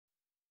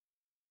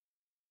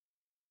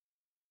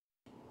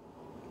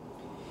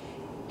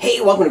Hey,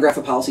 welcome to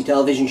Graphic Policy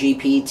Television,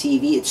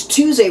 GPTV. It's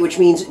Tuesday, which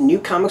means new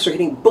comics are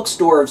hitting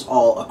bookstores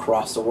all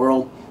across the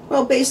world.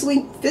 Well,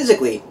 basically,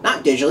 physically,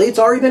 not digitally. It's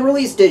already been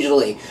released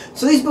digitally.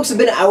 So these books have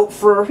been out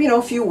for,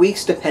 a few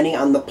weeks, depending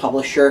on the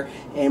publisher.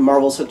 And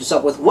Marvel's hooked us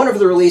up with one of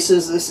the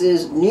releases. This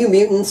is New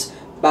Mutants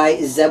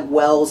by Zeb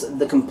Wells,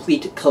 the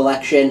complete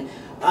collection.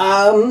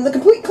 The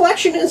complete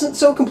collection isn't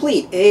so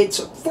complete. It's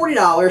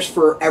 $40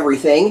 for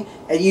everything,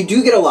 and you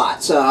do get a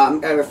lot.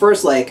 So at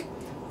first,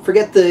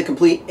 forget the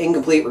complete,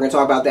 incomplete. We're going to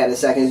talk about that in a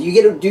second.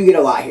 You do get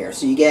a lot here.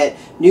 So you get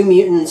New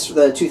Mutants,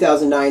 the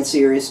 2009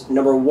 series,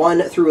 number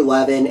 1 through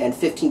 11 and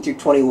 15 through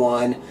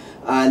 21.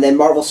 And then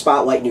Marvel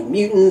Spotlight New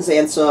Mutants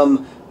and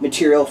some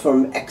material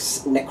from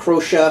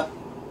X-Necrosha,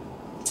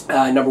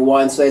 number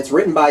 1. So it's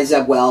written by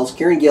Zeb Wells.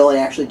 Gillen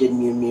actually did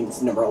New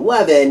Mutants number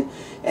 11.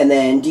 And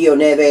then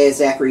Neves,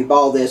 Zachary,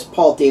 Baldus,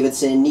 Paul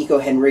Davidson,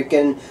 Niko,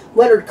 Henrichon,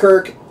 Leonard,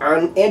 Kirk,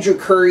 Andrew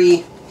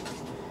Currie.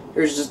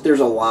 There's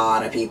a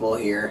lot of people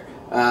here.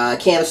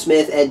 Cam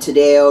Smith, Ed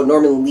Tadeo,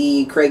 Norman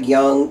Lee, Craig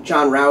Yeung,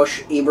 John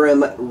Rausch,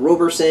 Ibraim,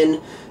 Roberson,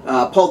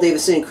 Paul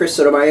Davidson, Chris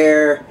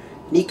Sotomayor,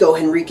 Niko,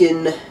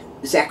 Henrichon,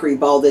 Zachary,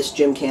 Baldus,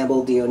 Jim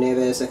Campbell,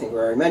 Neves, I think we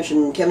already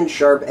mentioned, Kevin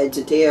Sharpe, Ed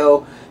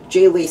Tadeo,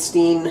 Jay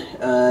Leisten,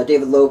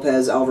 David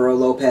Lopez, Alvaro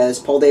Lopez,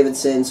 Paul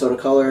Davidson,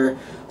 Sotocolor,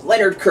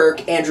 Leonard,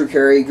 Kirk, Andrew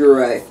Currie,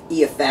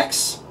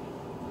 Guru-eFX,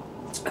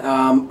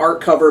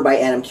 art cover by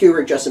Adam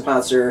Kubrick, Justin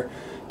Ponser,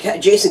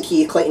 Jason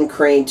Keith, Clayton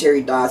Crane,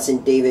 Terry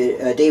Dodson,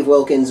 Dave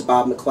Wilkins,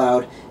 Bob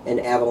McLeod,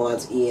 and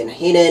Avalon's Ian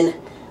Heenan.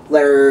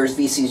 Letters,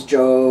 VC's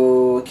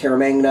Joe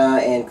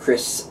Caramagna and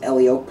Chris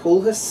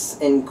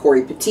Eliopoulos and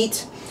Cory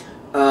Petit.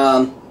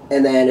 And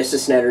then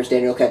assistant editors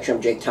Daniel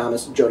Ketchum, Jake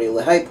Thomas, Jody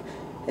Leheup.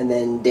 And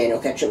then Daniel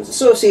Ketchum's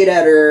associate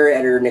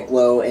editor Nick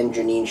Lowe, and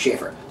Janine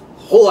Schaefer.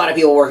 Whole lot of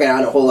people working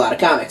on a whole lot of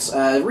comics.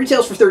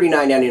 Retails for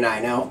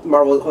 $39.99. Now,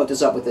 Marvel hooked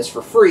us up with this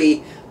for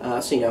free,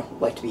 so,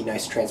 like to be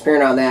nice and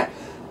transparent on that.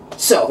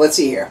 So, let's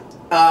see here.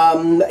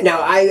 Now,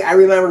 I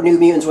remember New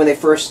Mutants when they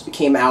first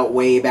came out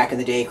way back in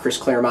the day. Chris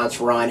Claremont's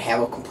run, have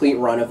a complete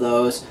run of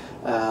those,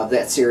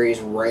 that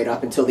series right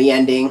up until the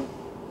ending.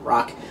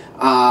 Rock.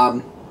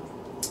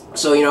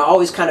 So,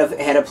 always kind of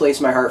had a place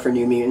in my heart for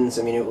New Mutants.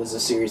 I mean, it was a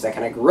series I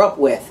kind of grew up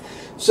with.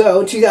 So,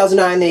 in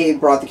 2009, they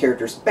brought the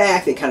characters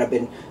back. They kind of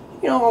been,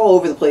 all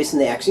over the place in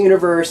the X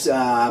universe,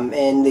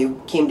 and they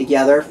came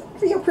together,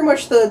 pretty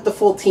much the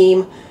full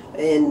team,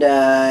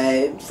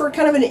 and for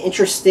kind of an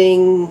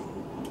interesting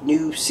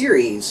new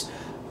series.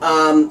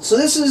 So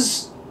this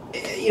is,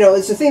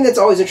 it's a thing that's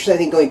always interesting, I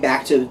think, going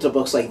back to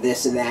books like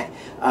this, and that,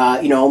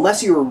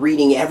 unless you were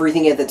reading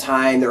everything at the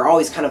time, they're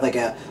always kind of like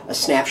a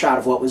snapshot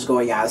of what was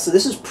going on. So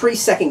this is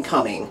pre-Second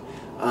Coming.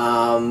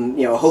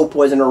 Hope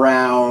wasn't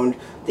around.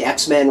 The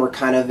X-Men were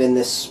kind of in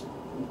this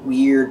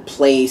weird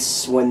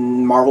place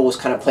when Marvel was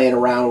kind of playing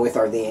around with,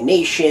 are they a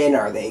nation?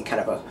 Are they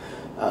kind of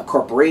a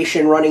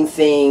corporation running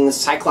things?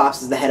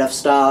 Cyclops is the head of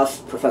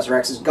stuff. Professor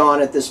X is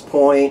gone at this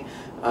point.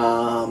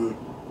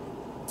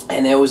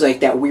 And there was like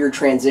that weird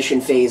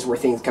transition phase where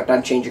things kept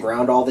on changing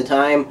around all the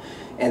time,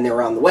 and they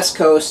were on the West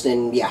Coast,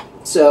 and yeah.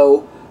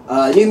 So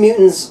New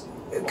Mutants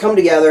come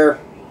together.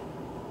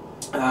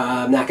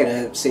 I'm not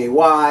going to say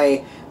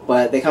why,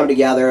 but they come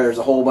together. There's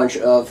a whole bunch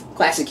of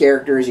classic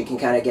characters. You can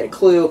kind of get a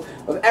clue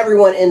of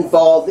everyone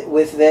involved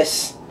with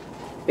this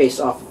based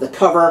off of the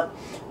cover.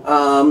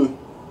 And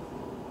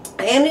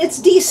it's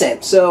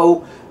decent.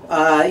 So,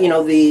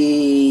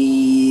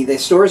 the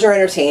stories are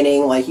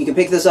entertaining. Like, you can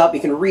pick this up, you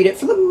can read it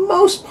for the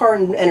most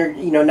part,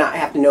 and not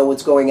have to know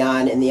what's going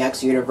on in the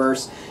X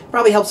universe.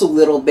 Probably helps a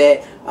little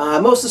bit.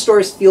 Most of the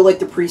stories feel like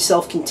they're pretty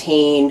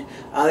self-contained.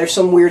 There's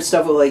some weird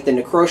stuff with like the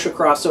Necrosha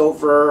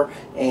crossover,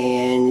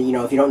 and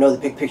if you don't know the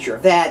big picture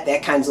of that,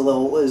 that is a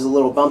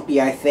little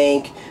bumpy, I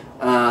think.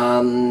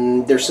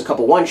 There's a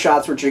couple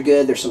one-shots which are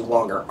good. There's some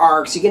longer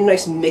arcs. You get a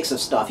nice mix of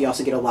stuff. You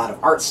also get a lot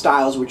of art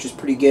styles, which is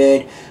pretty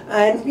good.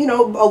 And,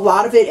 a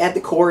lot of it at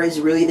the core is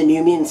really the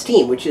New Mutants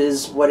team, which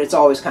is what it's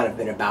always kind of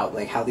been about,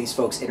 like how these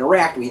folks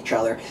interact with each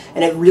other.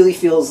 And it really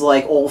feels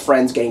like old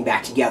friends getting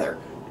back together.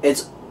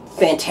 It's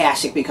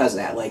fantastic because of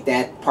that. Like,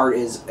 that part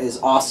is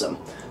awesome.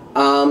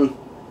 But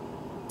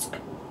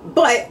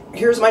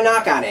here's my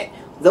knock on it.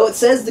 Though it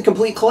says the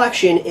complete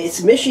collection,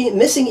 it's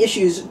missing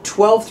issues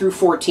 12 through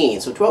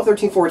 14. So 12,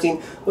 13,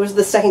 14, those are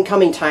the Second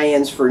Coming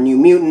tie-ins for New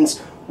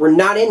Mutants. We're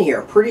not in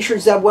here. Pretty sure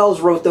Zeb Wells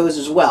wrote those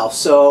as well.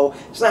 So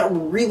it's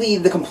not really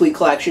the complete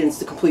collection. It's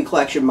the complete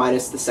collection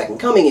minus the Second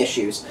Coming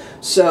issues.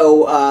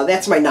 So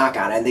that's my knock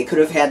on it. They could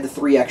have had the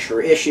 3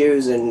 extra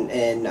issues,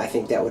 and I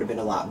think that would have been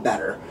a lot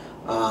better.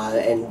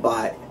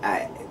 But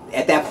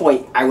at that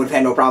point, I would have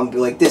had no problem. Be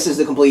like, this is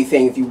the complete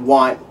thing. If you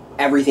want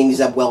everything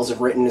Zeb Wells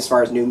have written as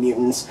far as New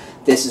Mutants,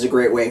 this is a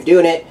great way of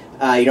doing it.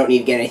 You don't need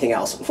to get anything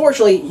else.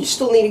 Unfortunately, you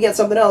still need to get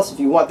something else if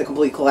you want the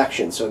complete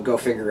collection, so go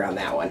figure on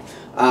that one.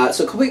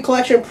 So complete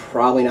collection,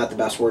 probably not the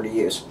best word to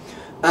use.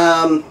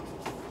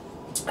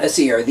 Let's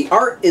see here. The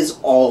art is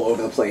all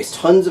over the place.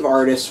 Tons of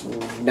artists,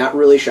 not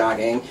really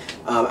shocking.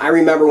 I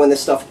remember when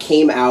this stuff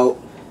came out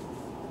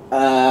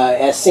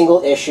as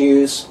single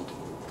issues.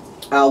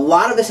 A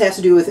lot of this has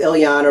to do with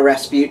Illyana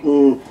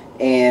Rasputin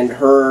and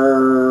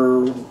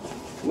her,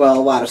 well,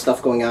 a lot of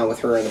stuff going on with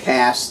her in the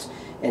past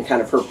and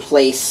kind of her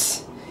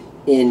place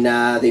in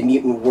the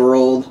mutant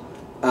world.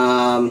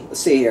 Let's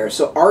see here.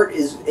 So art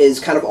is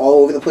kind of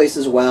all over the place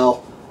as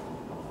well.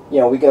 You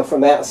know, we go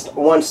from that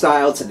one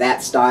style to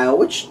that style,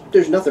 which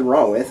there's nothing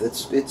wrong with.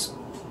 It's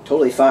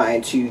totally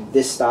fine, to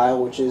this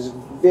style, which is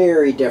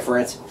very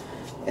different.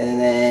 And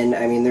then,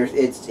 I mean,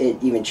 it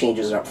even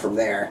changes up from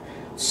there.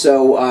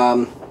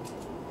 So,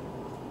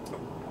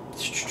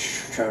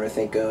 trying to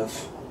think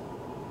of,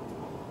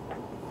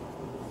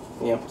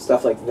 you know,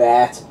 stuff like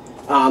that.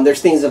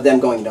 There's things of them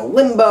going to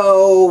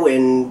limbo,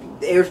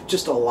 and there's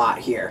just a lot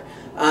here.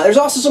 There's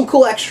also some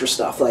cool extra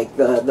stuff, like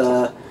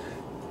the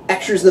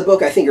extras in the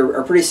book I think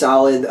are pretty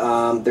solid.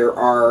 There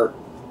are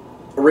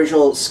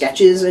original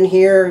sketches in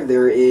here.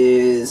 There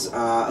is,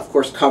 of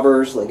course,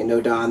 covers, like a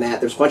note on that.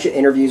 There's a bunch of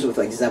interviews with,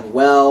 like, Zeb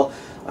Wells,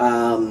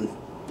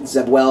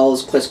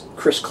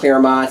 Chris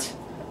Claremont.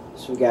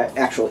 So we got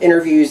actual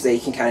interviews that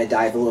you can kind of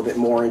dive a little bit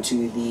more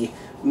into the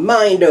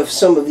mind of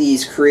some of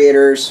these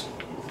creators.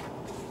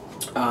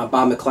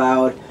 Bob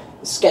McLeod,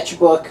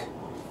 sketchbook,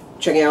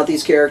 checking out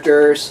these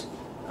characters,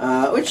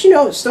 which, you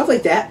know, stuff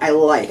like that I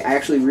like. I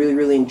actually really,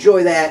 really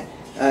enjoy that,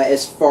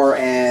 as far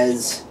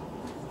as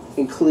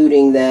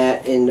including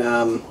that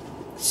in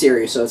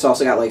series. So it's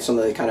also got, like, some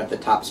of the kind of the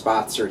top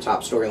spots or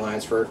top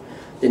storylines for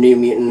the New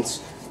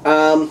Mutants.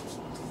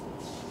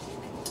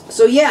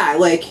 So yeah,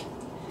 like,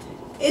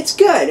 it's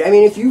good. I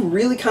mean, if you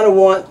really kind of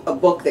want a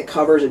book that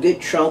covers a good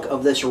chunk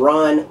of this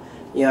run,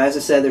 you know, as I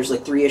said, there's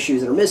like 3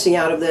 issues that are missing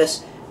out of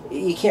this.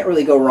 You can't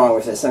really go wrong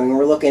with this. I mean,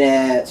 we're looking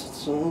at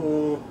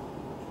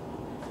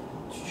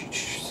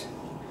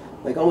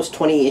like almost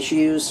 20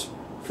 issues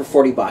for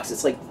 $40.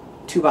 It's like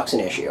 $2 an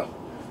issue.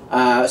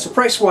 So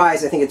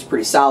price-wise, I think it's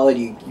pretty solid.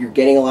 You're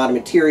getting a lot of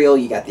material.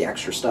 You got the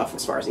extra stuff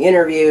as far as the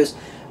interviews.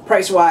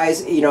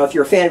 Price-wise, you know, if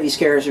you're a fan of these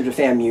characters, a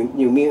fan of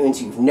New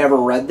Mutants, you've never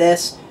read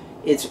this,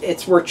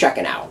 it's worth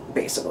checking out,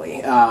 basically.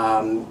 You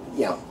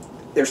know,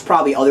 there's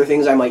probably other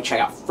things I might check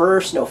out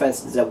first, no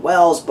offense to Zeb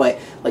Wells, but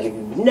like if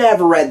you've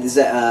never read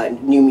the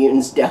New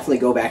Mutants, definitely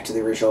go back to the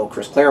original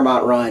Chris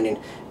Claremont run and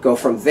go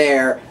from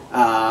there.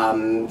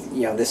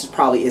 You know, this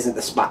probably isn't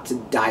the spot to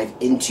dive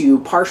into,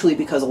 partially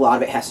because a lot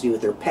of it has to do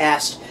with their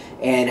past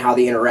and how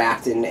they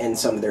interact and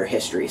some of their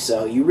history.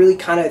 So you really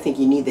kind of think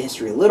you need the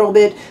history a little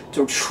bit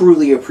to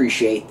truly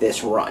appreciate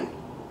this run.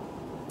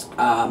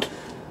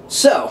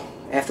 So,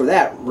 after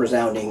that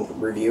resounding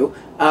review,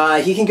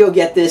 you can go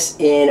get this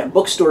in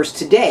bookstores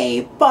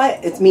today,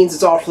 but it means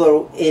it's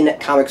also in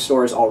comic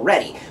stores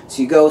already.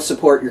 So you go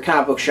support your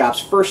comic book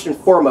shops first and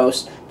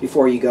foremost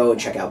before you go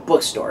and check out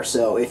bookstores.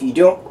 So if you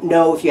don't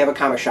know if you have a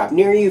comic shop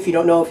near you, if you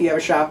don't know if you have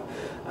a shop,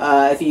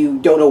 if you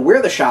don't know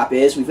where the shop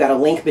is, we've got a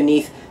link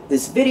beneath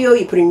this video.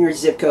 You put in your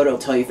zip code, it'll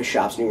tell you if a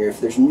shop's near you.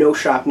 If there's no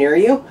shop near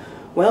you,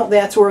 well,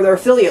 that's where their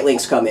affiliate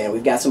links come in.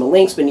 We've got some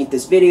links beneath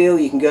this video.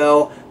 You can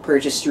go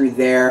purchase through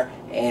there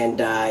and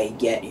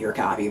get your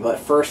copy. But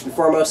first and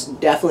foremost,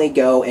 definitely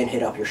go and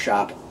hit up your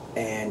shop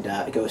and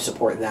go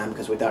support them,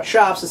 because without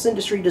shops, this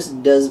industry just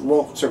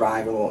won't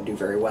survive and won't do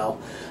very well.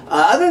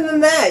 Other than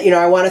that, you know,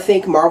 I want to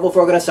thank Marvel for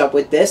hooking us up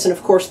with this, and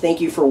of course,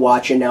 thank you for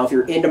watching. Now, if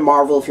you're into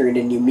Marvel, if you're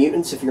into New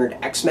Mutants, if you're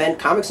into X-Men,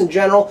 comics in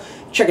general,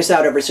 check us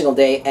out every single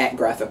day at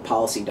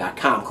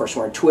graphicpolicy.com. Of course,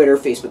 we're on Twitter,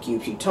 Facebook,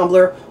 YouTube,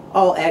 Tumblr,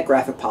 all at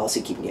Graphic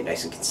Policy, keeping it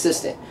nice and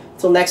consistent.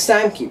 Until next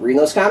time, keep reading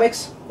those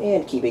comics,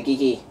 and keep it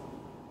geeky.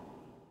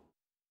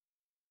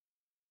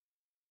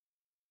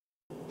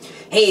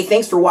 Hey,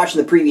 thanks for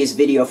watching the previous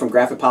video from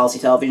Graphic Policy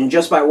Television.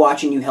 Just by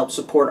watching, you help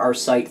support our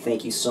site.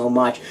 Thank you so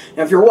much.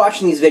 Now, if you're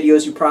watching these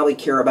videos, you probably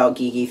care about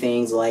geeky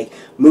things like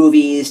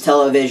movies,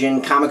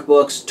 television, comic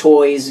books,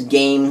 toys,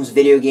 games,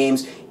 video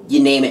games,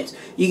 you name it.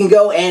 You can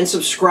go and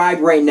subscribe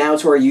right now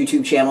to our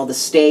YouTube channel to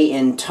stay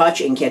in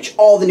touch and catch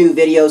all the new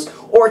videos,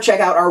 or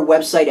check out our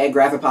website at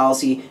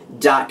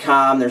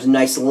graphicpolicy.com. There's a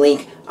nice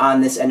link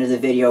on this end of the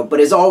video. But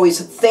as always,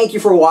 thank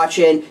you for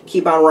watching.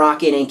 Keep on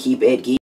rocking and keep it geeky.